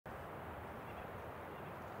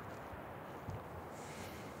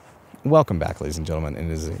Welcome back, ladies and gentlemen. It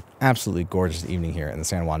is an absolutely gorgeous evening here in the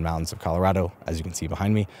San Juan Mountains of Colorado, as you can see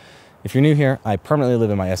behind me. If you're new here, I permanently live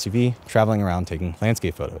in my SUV, traveling around taking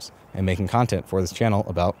landscape photos and making content for this channel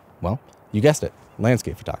about, well, you guessed it,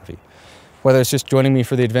 landscape photography. Whether it's just joining me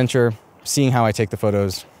for the adventure, seeing how I take the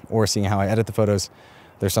photos, or seeing how I edit the photos,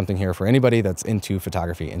 there's something here for anybody that's into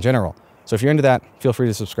photography in general. So if you're into that, feel free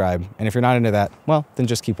to subscribe. And if you're not into that, well, then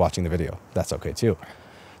just keep watching the video. That's okay too.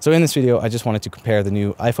 So in this video, I just wanted to compare the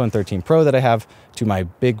new iPhone 13 Pro that I have to my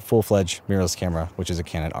big full-fledged mirrorless camera, which is a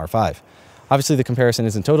Canon R5. Obviously, the comparison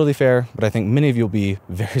isn't totally fair, but I think many of you will be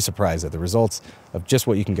very surprised at the results of just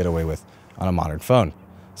what you can get away with on a modern phone.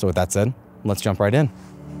 So with that said, let's jump right in.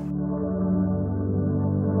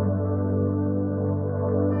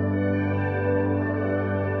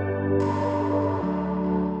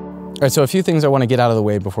 All right, so a few things I want to get out of the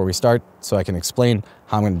way before we start so I can explain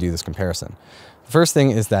how I'm going to do this comparison. The first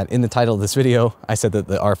thing is that in the title of this video, I said that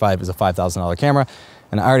the R5 is a $5,000 camera,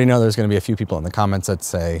 and I already know there's going to be a few people in the comments that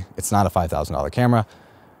say it's not a $5,000 camera,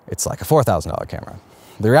 it's like a $4,000 camera.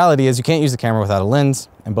 The reality is you can't use the camera without a lens,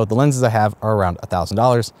 and both the lenses I have are around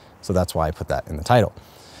 $1,000, so that's why I put that in the title.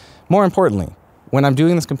 More importantly, when I'm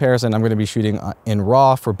doing this comparison, I'm going to be shooting in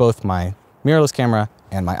RAW for both my mirrorless camera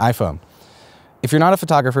and my iPhone. If you're not a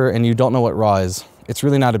photographer and you don't know what RAW is, it's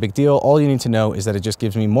really not a big deal. All you need to know is that it just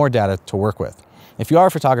gives me more data to work with. If you are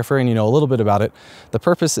a photographer and you know a little bit about it, the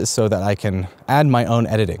purpose is so that I can add my own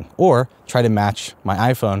editing or try to match my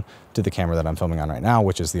iPhone to the camera that I'm filming on right now,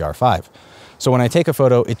 which is the R5. So when I take a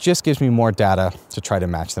photo, it just gives me more data to try to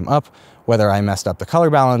match them up, whether I messed up the color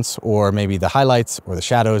balance or maybe the highlights or the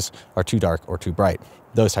shadows are too dark or too bright,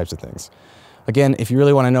 those types of things. Again, if you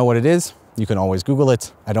really want to know what it is, you can always Google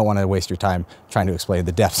it. I don't want to waste your time trying to explain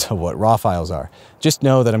the depths of what RAW files are. Just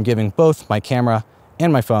know that I'm giving both my camera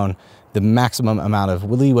and my phone the maximum amount of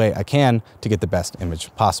leeway I can to get the best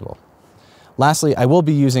image possible. Lastly, I will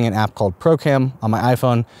be using an app called ProCam on my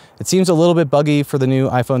iPhone. It seems a little bit buggy for the new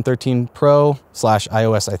iPhone 13 Pro /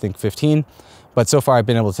 iOS, I think 15, but so far I've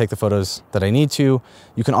been able to take the photos that I need to.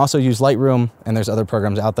 You can also use Lightroom, and there's other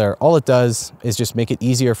programs out there. All it does is just make it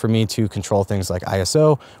easier for me to control things like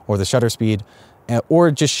ISO or the shutter speed,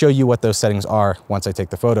 or just show you what those settings are once I take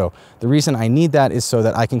the photo. The reason I need that is so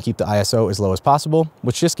that I can keep the ISO as low as possible,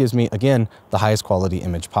 which just gives me, again, the highest quality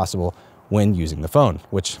image possible when using the phone,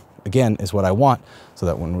 which again is what I want, so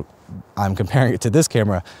that when I'm comparing it to this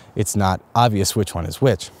camera, it's not obvious which one is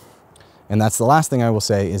which. And that's the last thing I will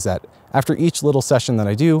say, is that after each little session that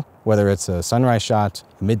I do, whether it's a sunrise shot,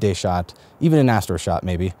 a midday shot, even an astro shot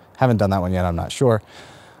maybe, haven't done that one yet, I'm not sure,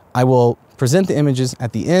 I will present the images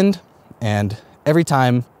at the end, and every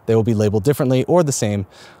time they will be labeled differently or the same,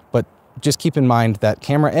 but just keep in mind that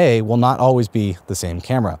camera A will not always be the same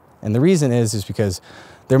camera. And the reason is because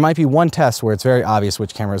there might be one test where it's very obvious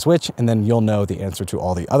which camera is which, and then you'll know the answer to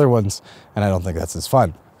all the other ones, and I don't think that's as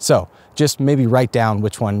fun. So just maybe write down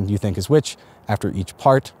which one you think is which after each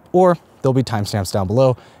part, or there'll be timestamps down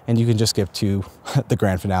below, and you can just skip to the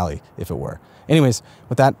grand finale if it were. Anyways,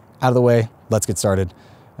 with that out of the way, let's get started.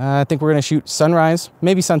 I think we're gonna shoot sunrise,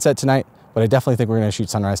 maybe sunset tonight, but I definitely think we're gonna shoot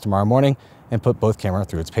sunrise tomorrow morning and put both cameras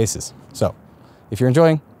through its paces. So if you're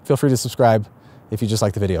enjoying, feel free to subscribe. If you just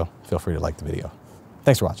like the video, feel free to like the video.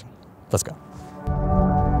 Thanks for watching. Let's go.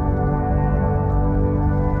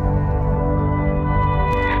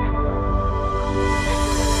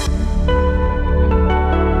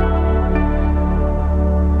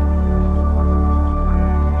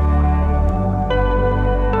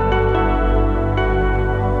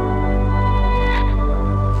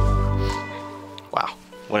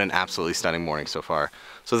 What an absolutely stunning morning so far.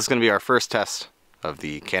 So this is going to be our first test of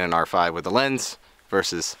the Canon R5 with the lens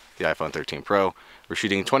versus the iPhone 13 Pro. We're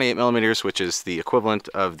shooting 28mm, which is the equivalent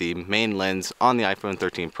of the main lens on the iPhone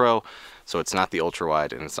 13 Pro. So it's not the ultra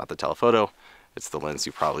wide and it's not the telephoto. It's the lens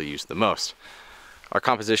you probably use the most. Our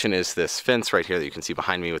composition is this fence right here that you can see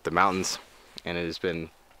behind me with the mountains, and it has been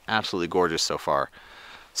absolutely gorgeous so far.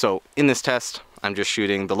 So in this test, I'm just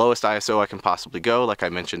shooting the lowest ISO I can possibly go, like I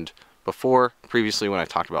mentioned previously when I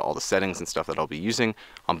talked about all the settings and stuff that I'll be using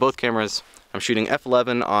on both cameras. I'm shooting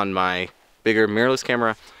f11 on my bigger mirrorless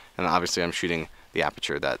camera, and obviously I'm shooting the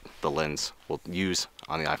aperture that the lens will use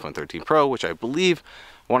on the iPhone 13 Pro, which I believe,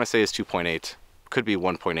 I want to say is 2.8, could be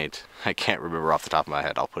 1.8. I can't remember off the top of my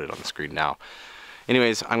head. I'll put it on the screen now.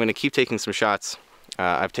 Anyways, I'm going to keep taking some shots.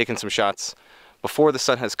 I've taken some shots before the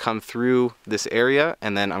sun has come through this area,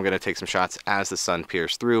 and then I'm going to take some shots as the sun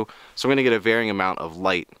peers through. So I'm going to get a varying amount of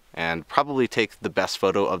light and probably take the best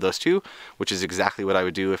photo of those two, which is exactly what I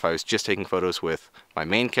would do if I was just taking photos with my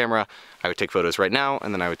main camera. I would take photos right now,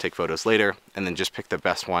 and then I would take photos later, and then just pick the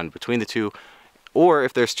best one between the two Or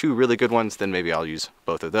if there's two really good ones, then maybe I'll use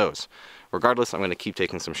both of those. Regardless, I'm going to keep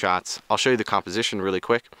taking some shots. I'll show you the composition really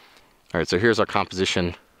quick. All right, so here's our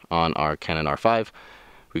composition on our Canon R5.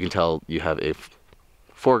 We can tell you have a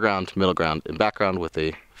foreground, middle ground, and background with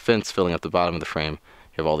a fence filling up the bottom of the frame.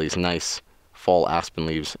 You have all these nice fall aspen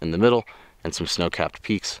leaves in the middle and some snow-capped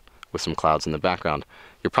peaks with some clouds in the background.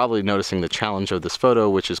 You're probably noticing the challenge of this photo,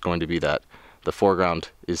 which is going to be that the foreground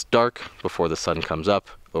is dark before the sun comes up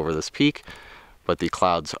over this peak, but the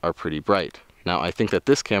clouds are pretty bright. Now, I think that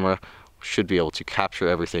this camera should be able to capture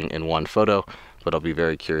everything in one photo, but I'll be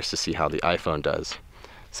very curious to see how the iPhone does.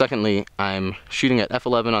 Secondly, I'm shooting at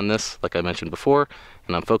f11 on this, like I mentioned before,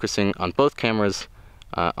 and I'm focusing on both cameras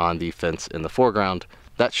on the fence in the foreground.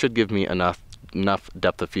 That should give me enough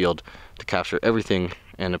depth of field to capture everything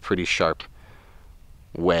in a pretty sharp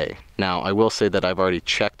way. Now, I will say that I've already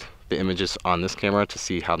checked the images on this camera to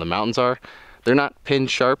see how the mountains are. They're not pin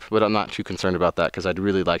sharp, but I'm not too concerned about that because I'd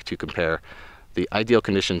really like to compare the ideal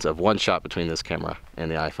conditions of one shot between this camera and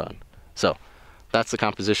the iPhone. So that's the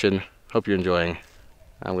composition. Hope you're enjoying.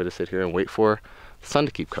 I'm going to sit here and wait for the sun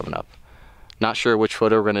to keep coming up. Not sure which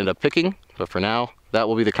photo we're going to end up picking, but for now, that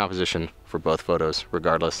will be the composition for both photos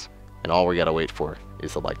regardless. And all we got to wait for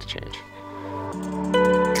is the light to change.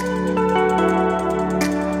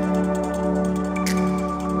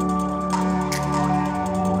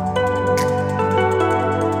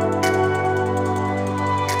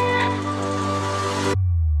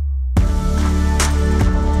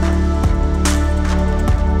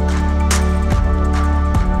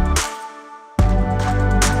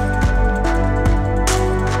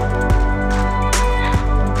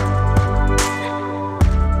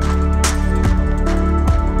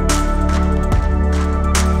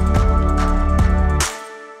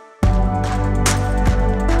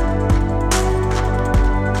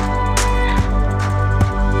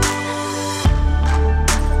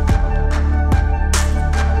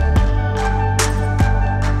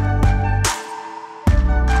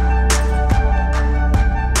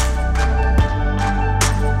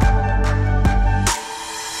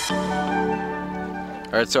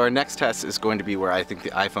 Alright, so our next test is going to be where I think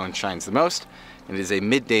the iPhone shines the most, and it is a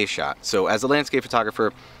midday shot. So as a landscape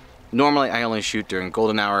photographer, normally I only shoot during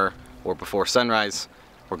golden hour or before sunrise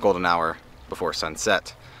or golden hour before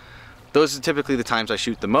sunset. Those are typically the times I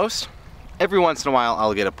shoot the most. Every once in a while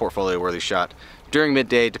I'll get a portfolio worthy shot during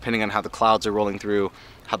midday, depending on how the clouds are rolling through,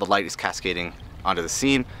 how the light is cascading onto the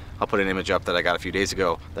scene. I'll put an image up that I got a few days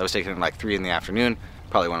ago that was taken at like 3 in the afternoon,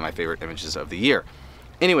 probably one of my favorite images of the year.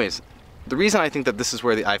 Anyways, the reason I think that this is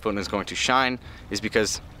where the iPhone is going to shine is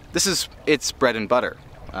because it's bread and butter.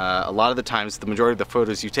 A lot of the times, the majority of the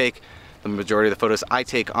photos you take, the majority of the photos I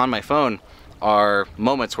take on my phone are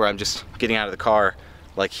moments where I'm just getting out of the car,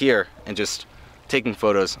 like here, and just taking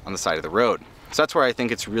photos on the side of the road. So that's where I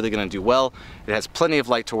think it's really going to do well. It has plenty of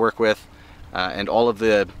light to work with, and all of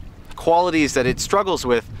the qualities that it struggles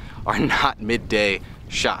with are not midday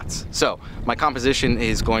shots. So my composition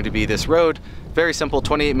is going to be this road. Very simple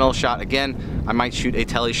 28mm shot. Again, I might shoot a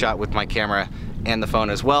tele shot with my camera and the phone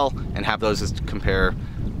as well and have those as compare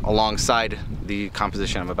alongside the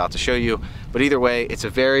composition I'm about to show you. But either way, it's a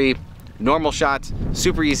very normal shot,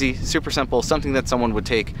 super easy, super simple, something that someone would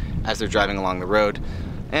take as they're driving along the road.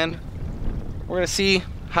 And we're gonna see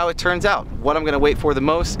how it turns out. What I'm gonna wait for the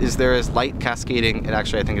most is there is light cascading, it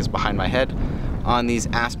actually I think is behind my head, on these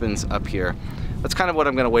aspens up here. That's kind of what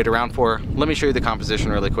I'm gonna wait around for. Let me show you the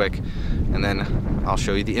composition really quick, and then I'll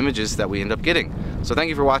show you the images that we end up getting. So thank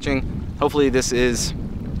you for watching. Hopefully this is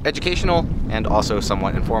educational and also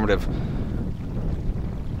somewhat informative.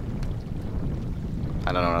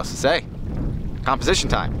 I don't know what else to say. Composition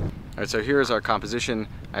time. All right, so here's our composition.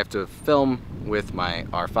 I have to film with my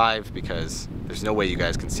R5 because there's no way you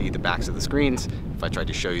guys can see the backs of the screens if I tried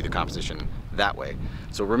to show you the composition that way.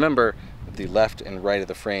 So remember, the left and right of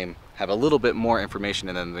the frame have a little bit more information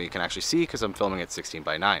in them than you can actually see because I'm filming at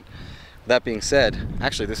 16:9. That being said,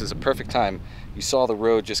 actually this is a perfect time. You saw the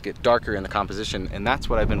road just get darker in the composition, and that's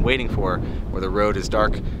what I've been waiting for, where the road is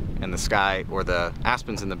dark and the sky or the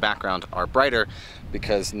aspens in the background are brighter,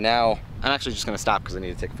 because now I'm actually just gonna stop because I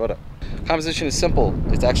need to take a photo. Composition is simple.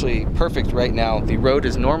 It's actually perfect right now. The road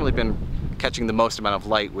has normally been catching the most amount of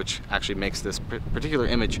light, which actually makes this particular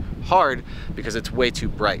image hard because it's way too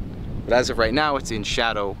bright. But as of right now, it's in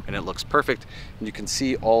shadow and it looks perfect. And you can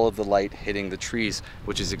see all of the light hitting the trees,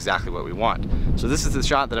 which is exactly what we want. So this is the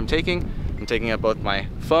shot that I'm taking. I'm taking it both my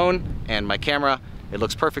phone and my camera. It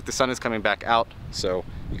looks perfect. The sun is coming back out, so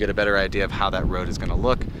you get a better idea of how that road is gonna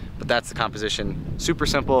look. But that's the composition. Super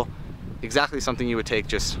simple, exactly something you would take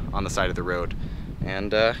just on the side of the road.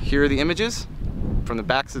 And here are the images from the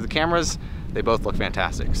backs of the cameras. they both look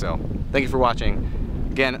fantastic. So thank you for watching.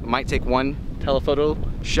 Again, might take one telephoto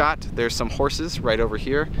shot. There's some horses right over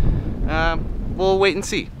here. We'll wait and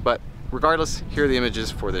see, but regardless, here are the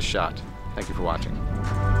images for this shot. Thank you for watching.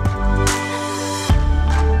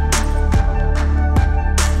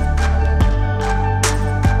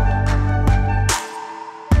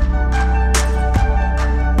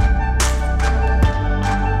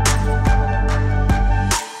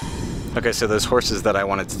 Okay, so those horses that I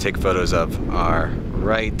wanted to take photos of are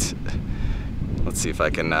right, let's see if I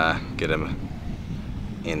can get them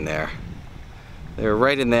in there. They're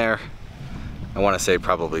right in there. I want to say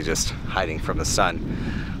probably just hiding from the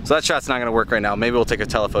sun. So that shot's not going to work right now. Maybe we'll take a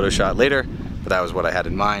telephoto shot later, but that was what I had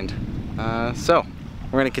in mind. So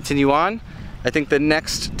we're going to continue on. I think the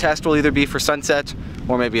next test will either be for sunset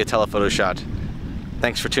or maybe a telephoto shot.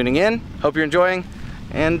 Thanks for tuning in. Hope you're enjoying.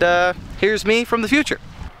 And here's me from the future.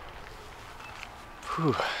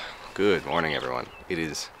 Whew. Good morning, everyone. It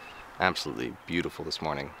is absolutely beautiful this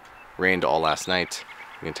morning. Rained all last night.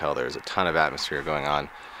 You can tell there's a ton of atmosphere going on.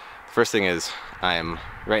 First thing is, I am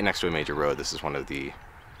right next to a major road. This is one of the,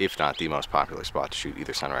 if not the most popular spot to shoot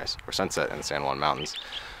either sunrise or sunset in the San Juan Mountains.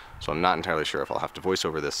 So I'm not entirely sure if I'll have to voice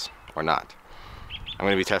over this or not. I'm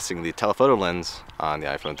going to be testing the telephoto lens on the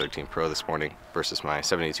iPhone 13 Pro this morning versus my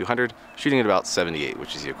 7200, shooting at about 78,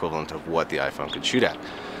 which is the equivalent of what the iPhone could shoot at.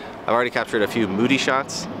 I've already captured a few moody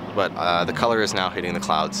shots, but the color is now hitting the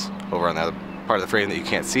clouds over on the other part of the frame that you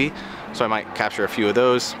can't see. So I might capture a few of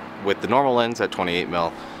those with the normal lens at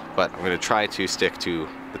 28mm, but I'm going to try to stick to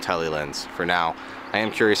the tele lens for now. I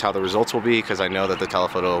am curious how the results will be because I know that the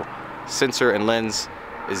telephoto sensor and lens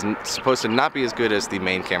is supposed to not be as good as the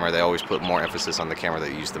main camera. They always put more emphasis on the camera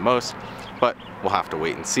that you use the most, but we'll have to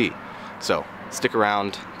wait and see. So stick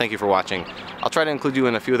around. Thank you for watching. I'll try to include you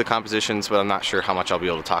in a few of the compositions, but I'm not sure how much I'll be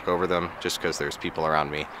able to talk over them just because there's people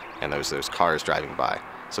around me and there's cars driving by.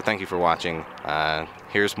 So thank you for watching.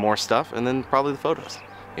 Here's more stuff and then probably the photos.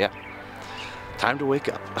 Yeah, time to wake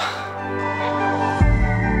up.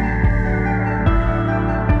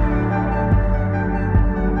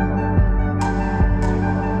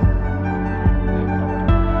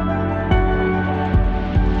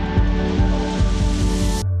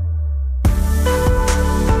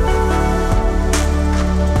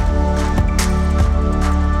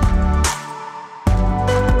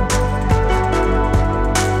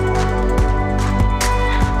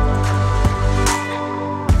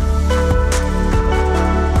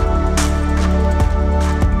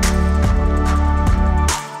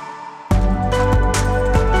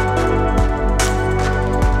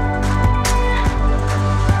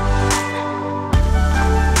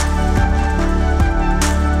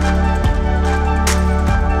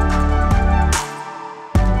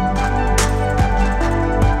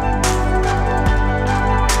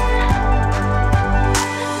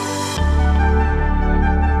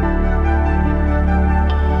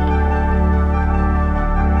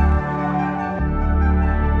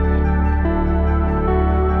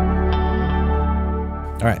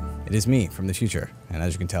 It is me from the future, and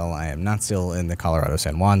as you can tell, I am not still in the Colorado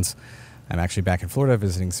San Juans. I'm actually back in Florida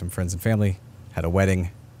visiting some friends and family, had a wedding,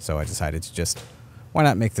 so I decided to just, why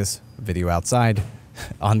not make this video outside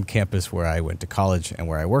on campus where I went to college and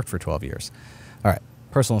where I worked for 12 years. All right,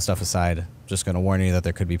 personal stuff aside, just going to warn you that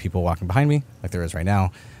there could be people walking behind me, like there is right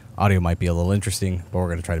now. Audio might be a little interesting, but we're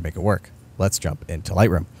going to try to make it work. Let's jump into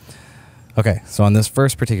Lightroom. Okay, so on this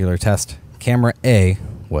first particular test, camera A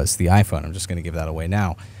was the iPhone. I'm just going to give that away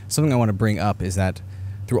now. Something I want to bring up is that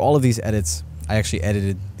through all of these edits, I actually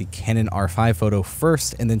edited the Canon R5 photo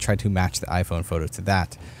first and then tried to match the iPhone photo to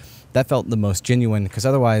that. That felt the most genuine because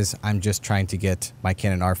otherwise I'm just trying to get my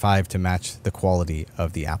Canon R5 to match the quality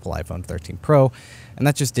of the Apple iPhone 13 Pro, and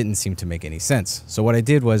that just didn't seem to make any sense. So what I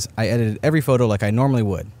did was I edited every photo like I normally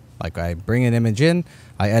would. Like I bring an image in,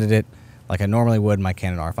 I edit it like I normally would my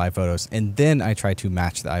Canon R5 photos, and then I try to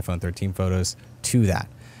match the iPhone 13 photos to that.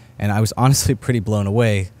 And I was honestly pretty blown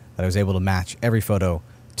away that I was able to match every photo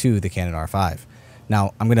to the Canon R5.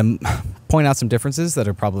 Now, I'm going to point out some differences that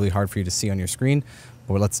are probably hard for you to see on your screen,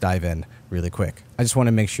 but let's dive in really quick. I just want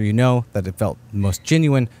to make sure you know that it felt most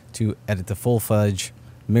genuine to edit the full-fledged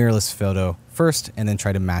mirrorless photo first and then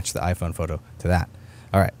try to match the iPhone photo to that.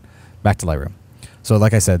 All right, back to Lightroom. So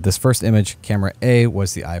like I said, this first image, camera A,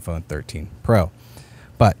 was the iPhone 13 Pro.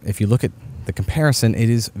 But if you look at the comparison, it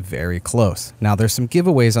is very close. Now, there's some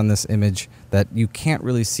giveaways on this image that you can't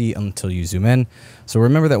really see until you zoom in. So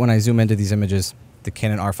remember that when I zoom into these images, the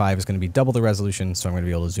Canon R5 is going to be double the resolution, so I'm going to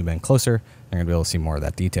be able to zoom in closer. I'm going to be able to see more of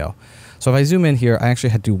that detail. So if I zoom in here, I actually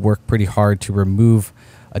had to work pretty hard to remove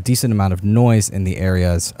a decent amount of noise in the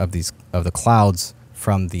areas of the clouds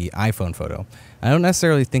from the iPhone photo. I don't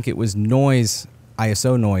necessarily think it was noise,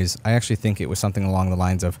 ISO noise. I actually think it was something along the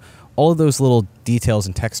lines of all of those little details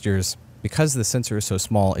and textures. Because the sensor is so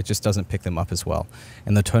small, it just doesn't pick them up as well.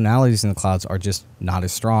 And the tonalities in the clouds are just not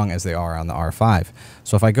as strong as they are on the R5.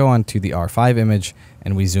 So if I go on to the R5 image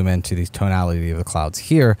and we zoom into the tonality of the clouds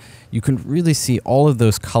here, you can really see all of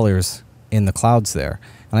those colors in the clouds there.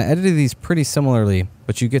 And I edited these pretty similarly,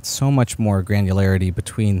 but you get so much more granularity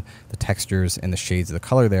between the textures and the shades of the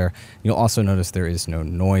color there. You'll also notice there is no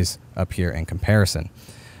noise up here in comparison.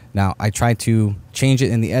 Now, I tried to change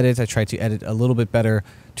it in the edit. I tried to edit a little bit better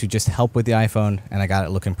to just help with the iPhone, and I got it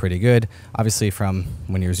looking pretty good. Obviously, from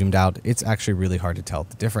when you're zoomed out, it's actually really hard to tell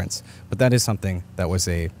the difference. But that is something that was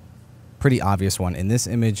a pretty obvious one in this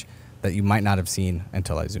image that you might not have seen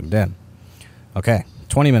until I zoomed in. Okay,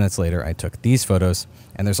 20 minutes later, I took these photos,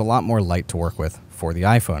 and there's a lot more light to work with for the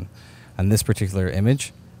iPhone. On this particular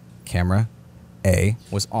image, camera A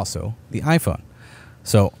was also the iPhone.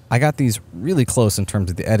 So I got these really close in terms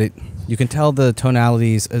of the edit. You can tell the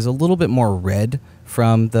tonalities is a little bit more red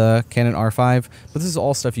from the Canon R5, but this is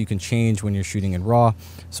all stuff you can change when you're shooting in RAW,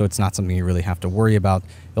 so it's not something you really have to worry about.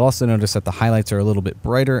 You'll also notice that the highlights are a little bit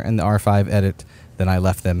brighter in the R5 edit than I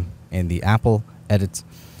left them in the Apple edits.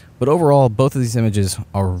 But overall, both of these images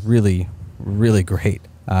are really, really great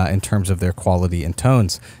in terms of their quality and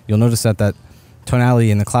tones. You'll notice that that tonality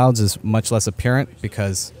in the clouds is much less apparent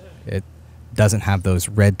because it doesn't have those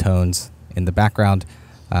red tones in the background,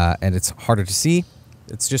 and it's harder to see.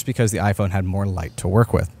 It's just because the iPhone had more light to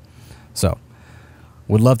work with. So,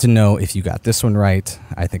 would love to know if you got this one right.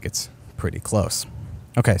 I think it's pretty close.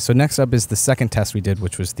 Okay, so next up is the second test we did,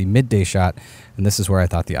 which was the midday shot, and this is where I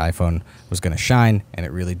thought the iPhone was going to shine, and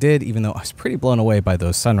it really did, even though I was pretty blown away by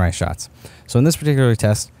those sunrise shots. So in this particular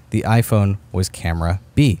test, the iPhone was camera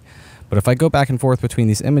B. But if I go back and forth between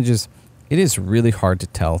these images, it is really hard to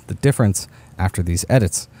tell the difference after these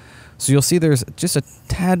edits. So you'll see there's just a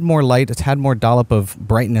tad more light, a tad more dollop of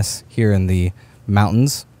brightness here in the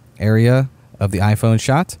mountains area of the iPhone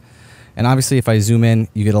shot. And obviously if I zoom in,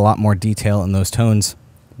 you get a lot more detail in those tones.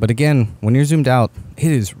 But again, when you're zoomed out,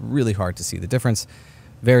 it is really hard to see the difference.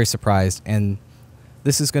 Very surprised. And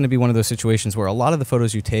this is going to be one of those situations where a lot of the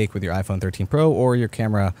photos you take with your iPhone 13 Pro or your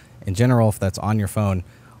camera in general, if that's on your phone,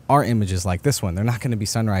 are images like this one. They're not going to be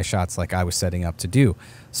sunrise shots like I was setting up to do.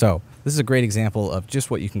 So this is a great example of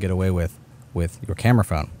just what you can get away with your camera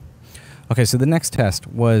phone. Okay, so the next test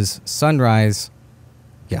was sunrise.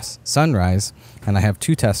 Yes, sunrise. And I have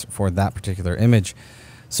two tests for that particular image.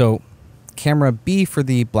 So camera B for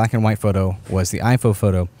the black and white photo was the iPhone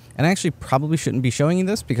photo. And I actually probably shouldn't be showing you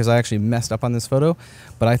this because I actually messed up on this photo,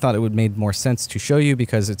 but I thought it would make more sense to show you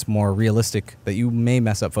because it's more realistic that you may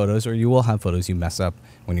mess up photos, or you will have photos you mess up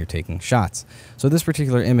when you're taking shots. So this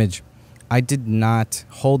particular image, I did not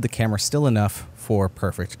hold the camera still enough for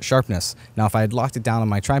perfect sharpness. Now, if I had locked it down on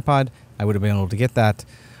my tripod, I would have been able to get that,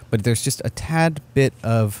 but there's just a tad bit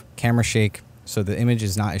of camera shake, so the image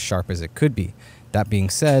is not as sharp as it could be. That being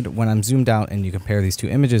said, when I'm zoomed out and you compare these two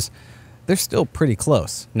images, they're still pretty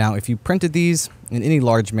close. Now, if you printed these in any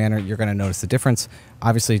large manner, you're going to notice the difference.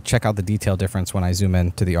 Obviously, check out the detail difference when I zoom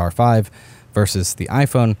in to the R5 versus the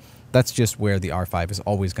iPhone. That's just where the R5 is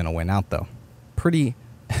always going to win out, though.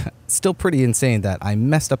 Still pretty insane that I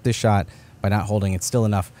messed up this shot by not holding it still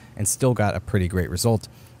enough and still got a pretty great result.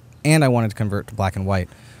 And I wanted to convert to black and white.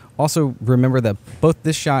 Also, remember that both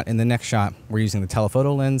this shot and the next shot, we're using the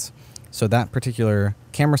telephoto lens. So that particular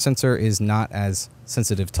camera sensor is not as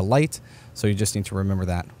sensitive to light. So you just need to remember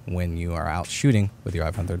that when you are out shooting with your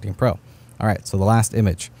iPhone 13 Pro. All right, so the last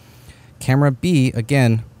image. Camera B,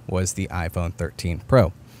 again, was the iPhone 13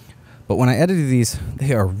 Pro. But when I edited these,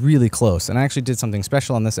 they are really close. And I actually did something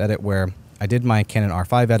special on this edit where I did my Canon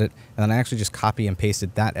R5 edit, and then I actually just copy and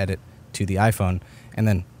pasted that edit to the iPhone, and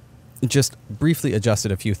then just briefly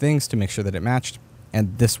adjusted a few things to make sure that it matched,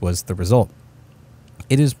 and this was the result.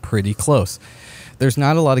 It is pretty close. There's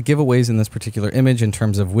not a lot of giveaways in this particular image in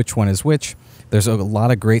terms of which one is which. There's a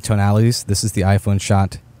lot of great tonalities. This is the iPhone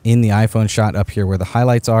shot in the iPhone shot up here where the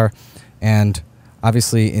highlights are. And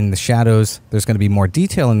obviously in the shadows, there's going to be more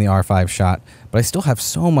detail in the R5 shot, but I still have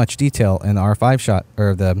so much detail in the R5 shot,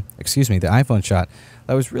 or the iPhone shot.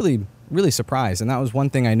 I was really, really surprised. And that was one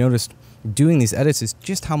thing I noticed doing these edits is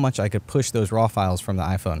just how much I could push those raw files from the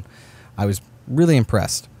iPhone. I was really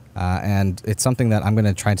impressed. And it's something that I'm going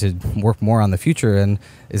to try to work more on in the future, and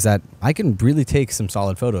is that I can really take some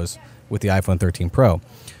solid photos with the iPhone 13 Pro.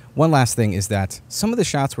 One last thing is that some of the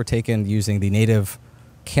shots were taken using the native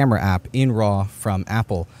camera app in RAW from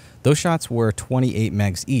Apple. Those shots were 28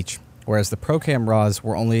 megs each, whereas the ProCam RAWs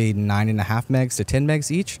were only 9.5 megs to 10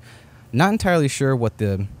 megs each. Not entirely sure what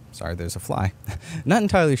the, sorry, there's a fly. Not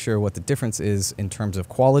entirely sure what the difference is in terms of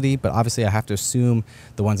quality, but obviously I have to assume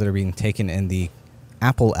the ones that are being taken in the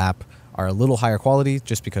Apple app are a little higher quality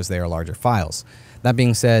just because they are larger files. That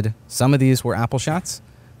being said, some of these were Apple shots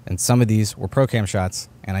and some of these were Procam shots,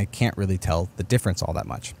 and I can't really tell the difference all that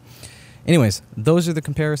much. Anyways, those are the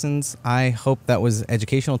comparisons. I hope that was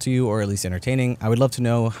educational to you, or at least entertaining. I would love to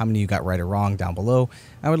know how many you got right or wrong down below.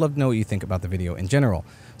 I would love to know what you think about the video in general.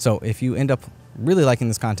 So if you end up really liking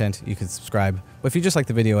this content, you can subscribe. But if you just like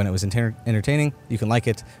the video and it was entertaining, you can like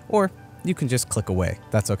it, or you can just click away.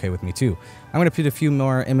 That's okay with me too. I'm going to put a few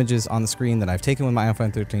more images on the screen that I've taken with my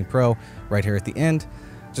iPhone 13 Pro right here at the end.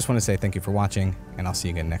 Just want to say thank you for watching, and I'll see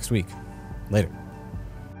you again next week. Later.